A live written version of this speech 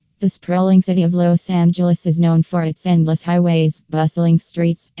The sprawling city of Los Angeles is known for its endless highways, bustling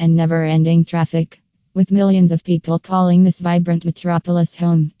streets, and never ending traffic. With millions of people calling this vibrant metropolis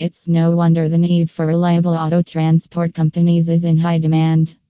home, it's no wonder the need for reliable auto transport companies is in high demand.